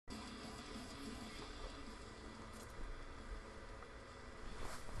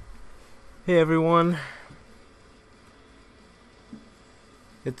Hey everyone,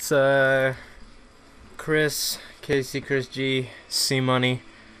 it's Chris, Casey, Chris G, C Money,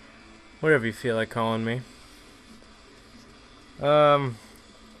 whatever you feel like calling me. Um,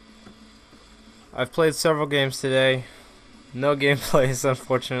 I've played several games today. No gameplays,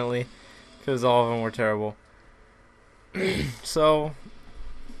 unfortunately, because all of them were terrible. So,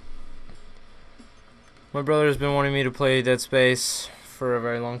 my brother's been wanting me to play Dead Space for a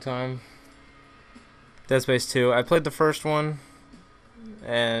very long time. Dead Space 2. I played the first one,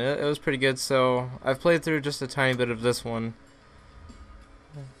 and it was pretty good, so I've played through just a tiny bit of this one.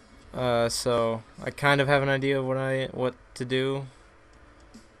 So I kind of have an idea of what to do,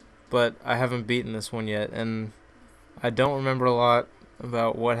 but I haven't beaten this one yet, and I don't remember a lot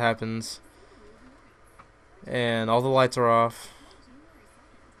about what happens. And all the lights are off,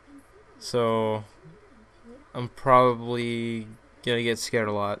 so I'm probably gonna get scared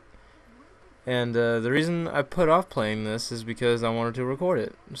a lot. And the reason I put off playing this is because I wanted to record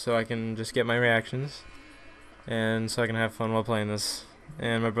it, so I can just get my reactions, and so I can have fun while playing this.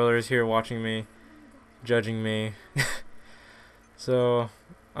 And my brother is here watching me, judging me. So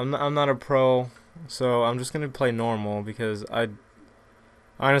I'm not a pro, so I'm just gonna play normal because I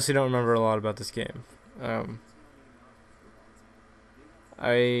honestly don't remember a lot about this game.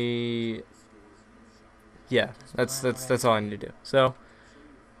 I yeah, that's all I need to do. So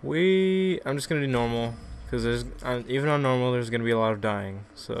I'm just gonna do normal because there's even on normal there's gonna be a lot of dying.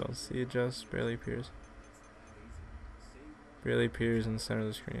 So let's see, adjust barely appears in the center of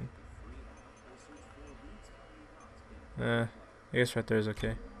the screen. I guess right there is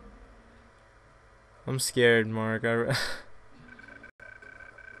okay. I'm scared, Mark.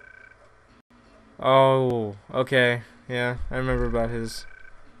 Oh, okay. Yeah, I remember about his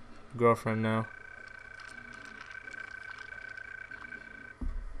girlfriend now.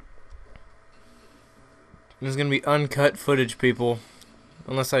 There's gonna be uncut footage, people.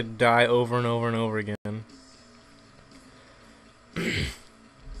 Unless I die over and over and over again.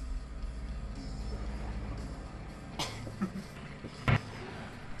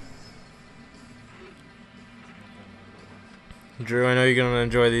 Drew, I know you're gonna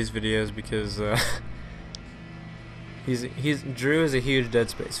enjoy these videos because Drew is a huge Dead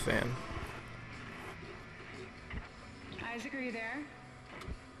Space fan. Isaac, are you there?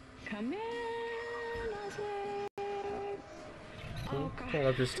 Come in, Isaac. Oh God. Pull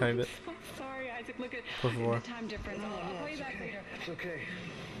up just a tiny bit. I'm so sorry, Isaac. Look at Por favor. the time difference. I'll call you back later. It's okay.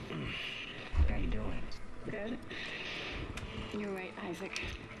 How you doing? Good. You're right, Isaac.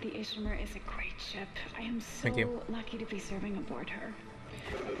 The Ishimur is a great ship. I am Thank you. so lucky to be serving aboard her.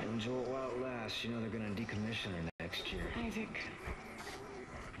 Enjoy it while it lasts. You know they're gonna decommission her next year. Isaac,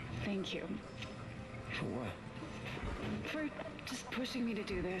 thank you For what? for just pushing me to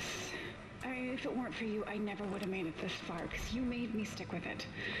do this. I mean, if it weren't for you, I never would have made it this far, because you made me stick with it.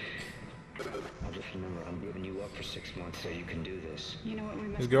 I'll just remember I'm giving you up for 6 months so you can do this. You know what we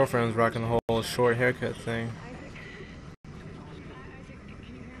must His girlfriend's rocking the whole short haircut thing.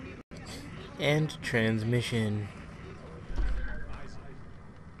 And transmission.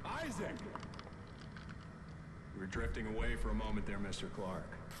 Isaac! You were drifting away for a moment there, Mr. Clark.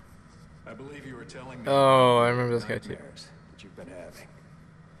 I believe you were telling me Oh, I remember this guy too. nightmares that you've been having.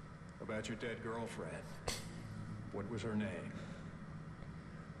 About your dead girlfriend. What was her name?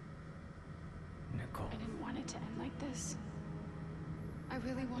 Nicole. I didn't want it to end like this. I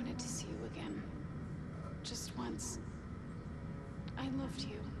really wanted to see you again. Just once. I loved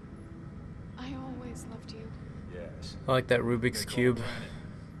you. I always loved you. Yes. I like that Rubik's Nicole Cube. Brennan.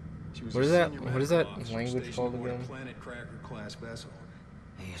 She was What a is that? senior What is medical that officer language stationed called aboard a again? Planet Cracker class vessel.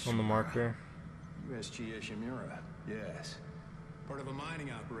 On the marker. USG Ishimura, yes. Part of a mining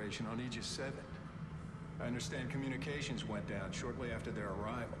operation on Aegis 7. I understand communications went down shortly after their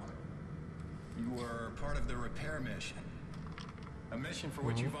arrival. You were part of the repair mission. A mission for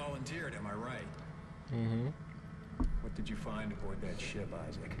which you volunteered, am I right? Mm-hmm. What did you find aboard that ship,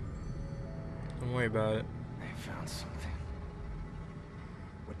 Isaac? Don't worry about it. They found something.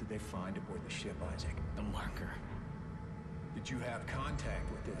 What did they find aboard the ship, Isaac? The marker. Did you have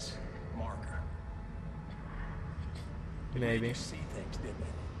contact with this marker? It made Maybe. you see things, didn't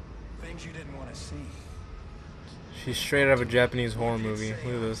it? Things you didn't want to see. She's straight out of a Japanese horror movie.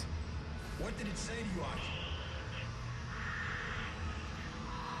 Look at this. What did it say to you, Isaac?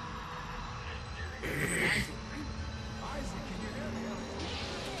 Isaac, can you hear me?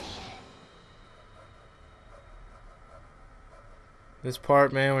 This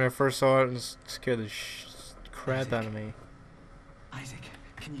part, man, when I first saw it, it scared the crap out of me. Isaac,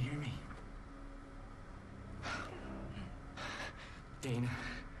 can you hear me? Dana,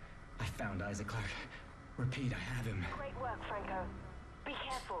 I found Isaac Clarke. Repeat, I have him. Great work, Franco. Be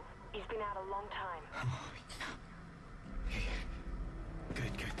careful. He's been out a long time.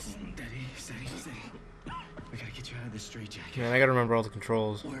 Good, good. Steady, steady, steady. We gotta get you out of this straitjacket. Man, I gotta remember all the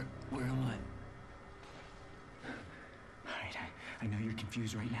controls. Where am I? Alright, I know you're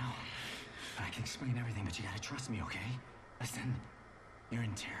confused right now. I can explain everything, but you gotta trust me, okay? Listen, you're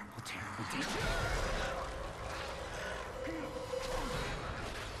in terrible, terrible danger.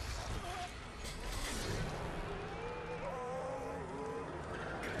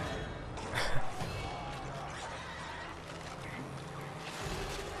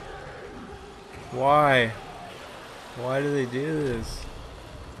 Why? Why do they do this?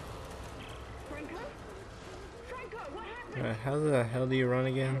 Franco? Franco, what happened? How the hell do you run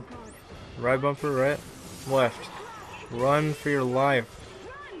again? Right bumper, right? Left. Run for your life.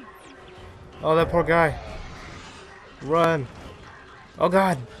 Oh, that poor guy. Run. Oh,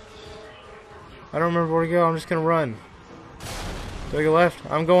 God. I don't remember where to go. I'm just gonna run. Do I go left?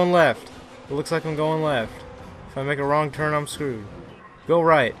 I'm going left. It looks like I'm going left. If I make a wrong turn, I'm screwed. Go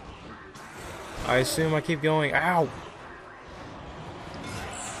right. I assume I keep going. Ow!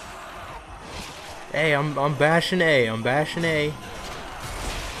 Hey, I'm bashing A. I'm bashing A.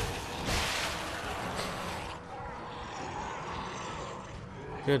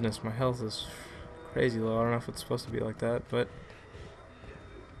 Goodness, my health is crazy low. I don't know if it's supposed to be like that, but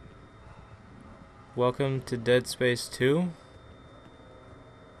welcome to Dead Space 2.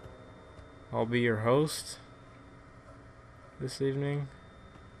 I'll be your host this evening.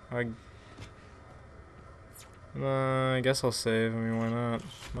 I guess I'll save. I mean, why not?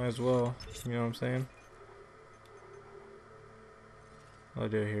 Might as well. You know what I'm saying? I'll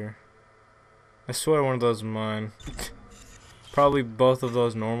do it here. I swear one of those is mine. Probably both of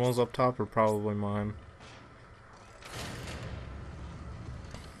those normals up top are probably mine.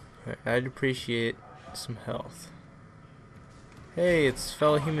 I'd appreciate some health. Hey, it's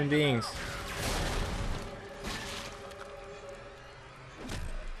fellow human beings.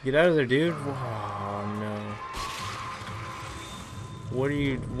 Get out of there, dude. Oh, no. What are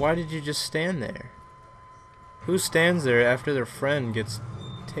you... Why did you just stand there? Who stands there after their friend gets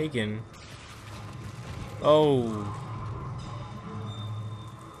taken? Oh.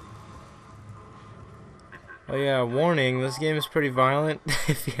 Oh yeah, warning, this game is pretty violent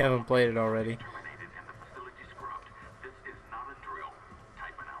if you haven't played it already.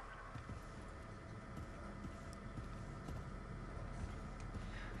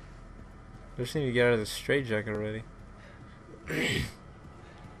 I just need to get out of this straitjacket already.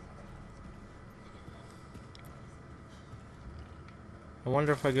 I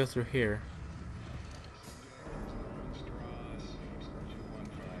wonder if I go through here.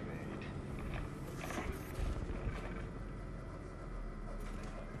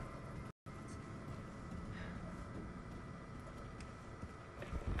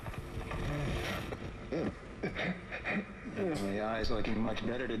 My eye's looking much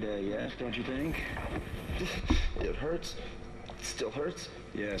better today, yes, don't you think? It hurts. It still hurts?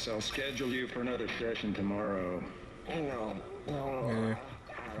 Yes, I'll schedule you for another session tomorrow. No. Yeah,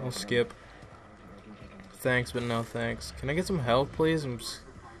 I'll skip. Thanks, but no thanks. Can I get some help, please? I'm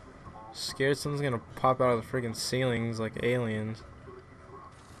scared something's gonna pop out of the freaking ceilings like aliens.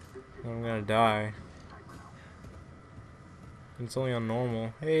 I'm gonna die. It's only on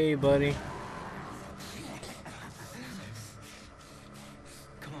normal. Hey, buddy.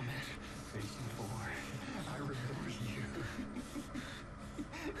 Come on, man. Station 4. I remember you.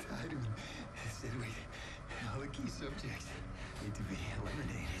 Titan said all the key subjects need to be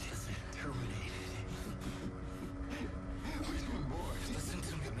eliminated, terminated. Which one more? Listen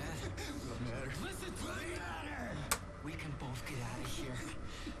to me, man. What matter? Listen to me! We can both get out of here.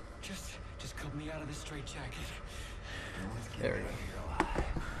 Just cut me out of this straitjacket. There we go.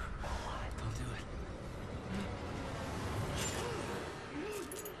 Don't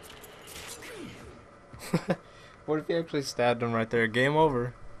do it. What if he actually stabbed him right there? Game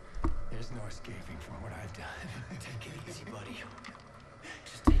over. There's no escaping from what I've done. Take it easy, buddy.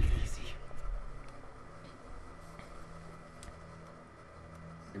 Just take it easy.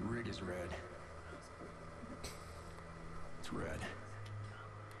 The rig is red. It's red.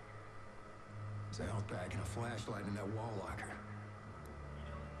 There's a health pack and a flashlight in that wall locker.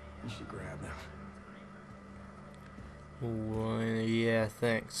 You should grab them. Well, yeah,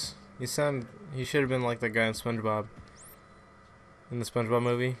 thanks. You should have been like that guy in SpongeBob. In the SpongeBob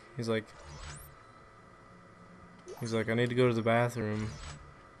movie, he's like, I need to go to the bathroom.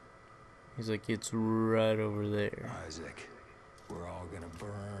 He's like, it's right over there. Isaac, we're all gonna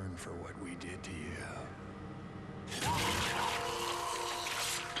burn for what we did to you.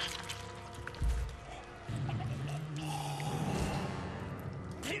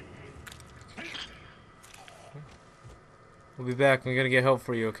 We'll be back. I'm gonna get help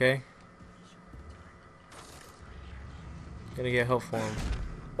for you, okay? Gonna get help for him.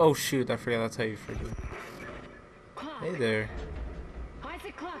 Oh shoot, I forgot that's how you freaking... Clark. Hey there.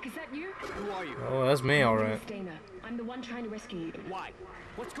 Isaac Clark, is that you? Who are you? Oh, that's me, alright. Dana. I'm the one trying to rescue you. Why?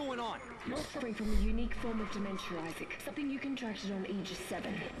 What's going on? You're suffering from a unique form of dementia, Isaac. Something you contracted on Aegis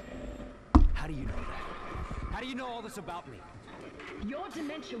 7. How do you know that? How do you know all this about me? Your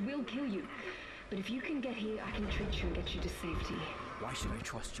dementia will kill you. But if you can get here, I can treat you and get you to safety. Why should I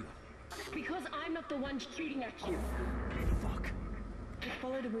trust you? Because I'm not the one shooting at you. Fuck. Just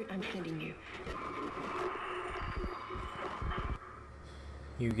follow the route I'm sending you.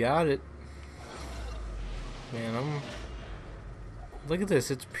 You got it. Man, look at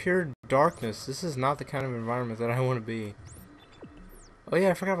this. It's pure darkness. This is not the kind of environment that I want to be. Oh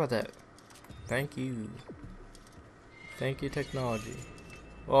yeah, I forgot about that. Thank you. Thank you, technology.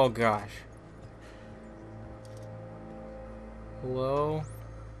 Oh gosh. Hello?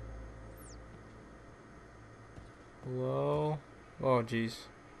 Hello? Oh jeez.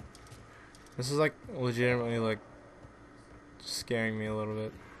 This is like legitimately like scaring me a little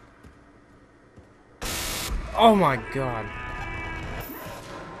bit. Oh my god.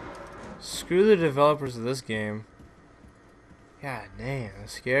 Screw the developers of this game. God damn, it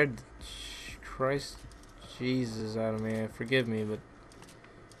scared Christ Jesus out of me. Forgive me, but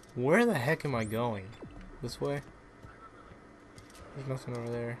where the heck am I going? This way? There's nothing over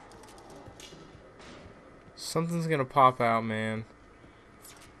there. Something's gonna pop out, man.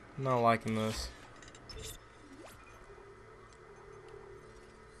 I'm not liking this.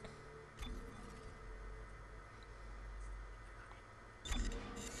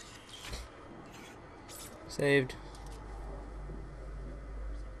 Saved.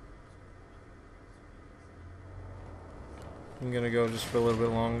 I'm gonna go just for a little bit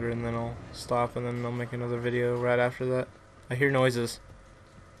longer and then I'll stop and then I'll make another video right after that. I hear noises.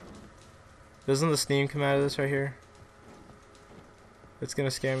 Doesn't the steam come out of this right here? It's gonna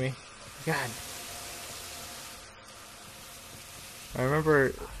scare me. God. I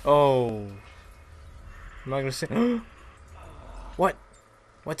remember. Oh. I'm not gonna say. What?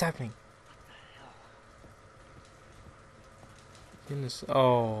 What's happening? Goodness.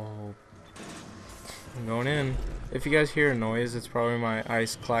 Oh. I'm going in. If you guys hear a noise, it's probably my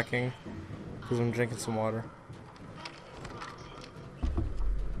ice clacking because I'm drinking some water.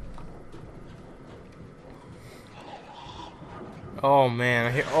 Oh man,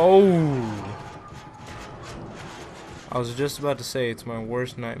 I hear. Oh! I was just about to say it's my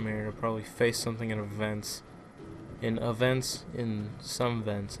worst nightmare to probably face something in events. In some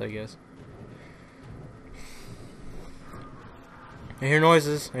vents, I guess. I hear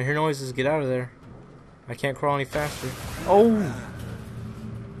noises. I hear noises. Get out of there. I can't crawl any faster. Oh!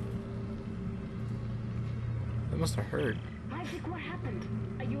 That must have hurt. Isaac, what happened?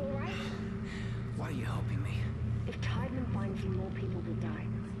 Are you alright? Why are you helping me? If Tideman finds you, more people will die.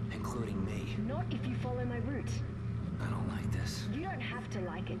 Including me. Not if you follow my route. I don't like this. You don't have to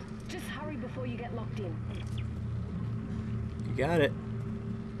like it. Just hurry before you get locked in. You got it.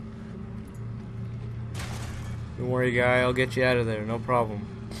 Don't worry, guy. I'll get you out of there. No problem.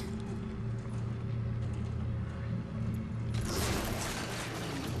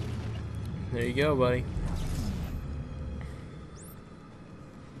 There you go, buddy.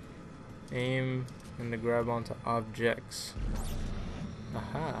 Aim and to grab onto objects.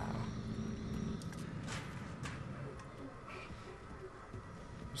 Aha.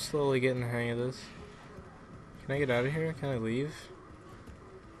 I'm slowly getting the hang of this. Can I get out of here? Can I leave?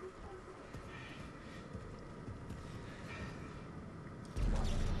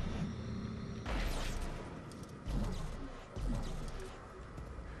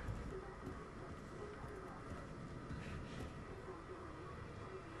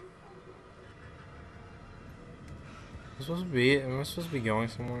 Am I supposed to be going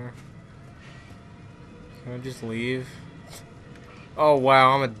somewhere? Can I just leave? Oh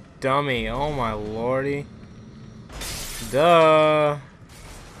wow, I'm a dummy. Oh my lordy. Duh.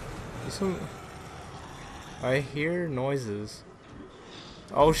 I hear noises.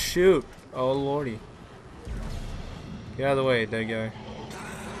 Oh shoot. Oh lordy. Get out of the way, dead guy.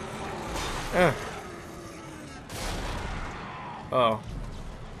 Oh.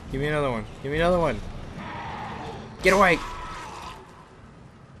 Give me another one. Give me another one. Get away!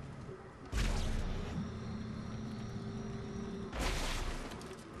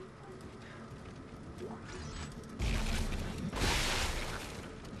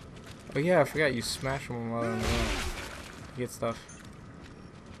 Oh yeah, I forgot you smash them while they're on the ground. You get stuff.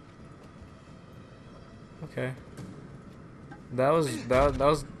 Okay. That was.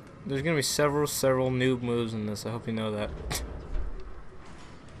 There's gonna be several noob moves in this. I hope you know that.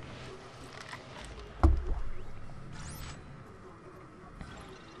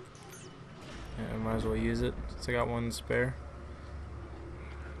 might as well use it since I got one to spare.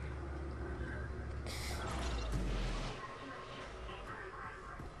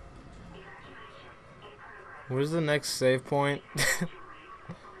 Where's the next save point?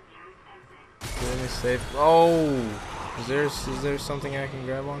 Save? Oh, is there something I can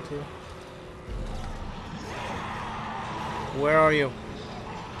grab onto? Where are you?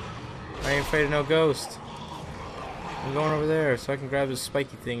 I ain't afraid of no ghost. I'm going over there so I can grab this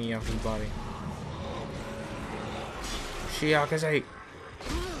spiky thingy off his body. Shiakaze!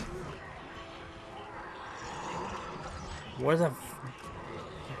 Where the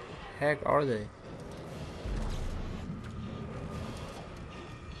heck are they?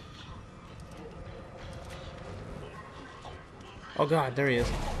 Oh god, there he is.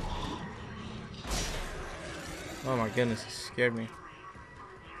 Oh my goodness, it scared me.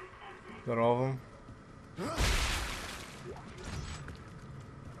 Got all of them?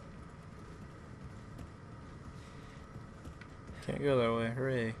 Can't go that way,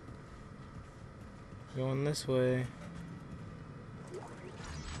 hooray. Going this way.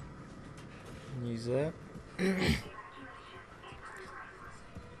 Use that.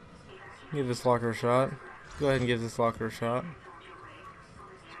 Give this locker a shot. Go ahead and give this locker a shot.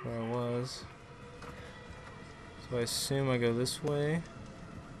 That's where I was. So I assume I go this way.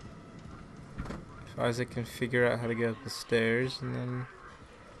 If Isaac can figure out how to get up the stairs, and then...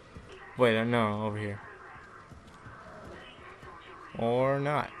 Wait, no, over here. Or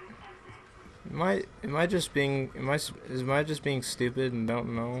not. Am I just being... Is I just being stupid and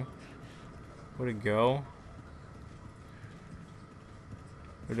don't know where to go?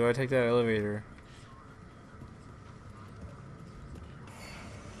 Or do I take that elevator?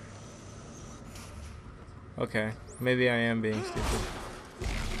 Okay, maybe I am being stupid.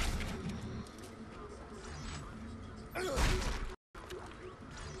 I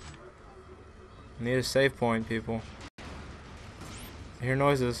need a save point, people. I hear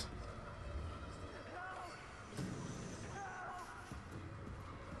noises.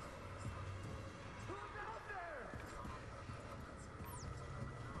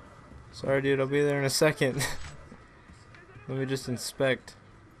 Sorry, dude, I'll be there in a second. Let me just inspect.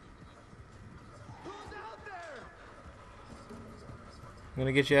 I'm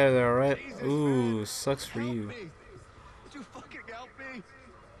gonna get you out of there, alright? Ooh, sucks for you.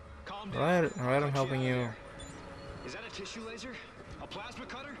 Alright, I'm helping you. Is that a tissue laser? A plasma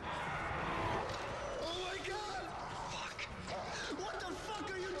cutter? Oh my god! Fuck! What the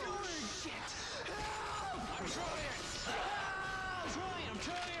fuck are you doing? Shit! Help! I'm trying! I'm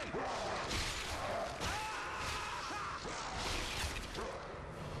trying!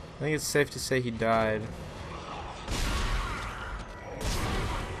 I think it's safe to say he died.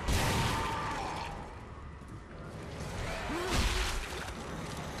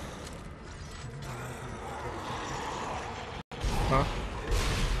 Huh?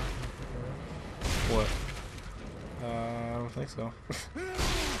 What? I don't think so.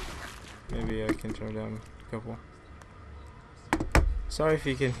 Maybe I can turn down a couple. Sorry if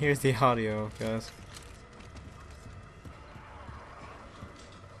you can hear the audio, guys.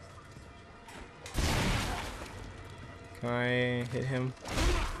 Can I hit him?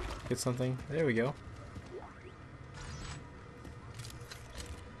 Get something? There we go.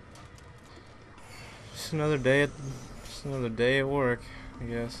 Just another day at work, I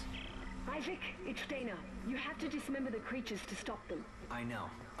guess. Isaac, it's Dana. You have to dismember the creatures to stop them. I know.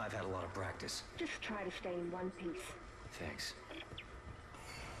 I've had a lot of practice. Just try to stay in one piece. Thanks.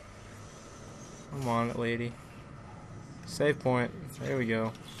 Come on, lady. Save point. There we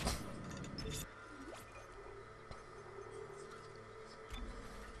go.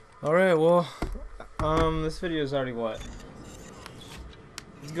 Alright, well, this video is already what?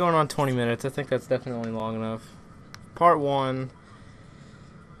 It's going on 20 minutes. I think that's definitely long enough. Part 1.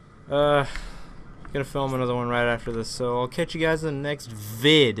 Gonna film another one right after this, so I'll catch you guys in the next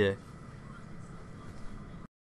vid.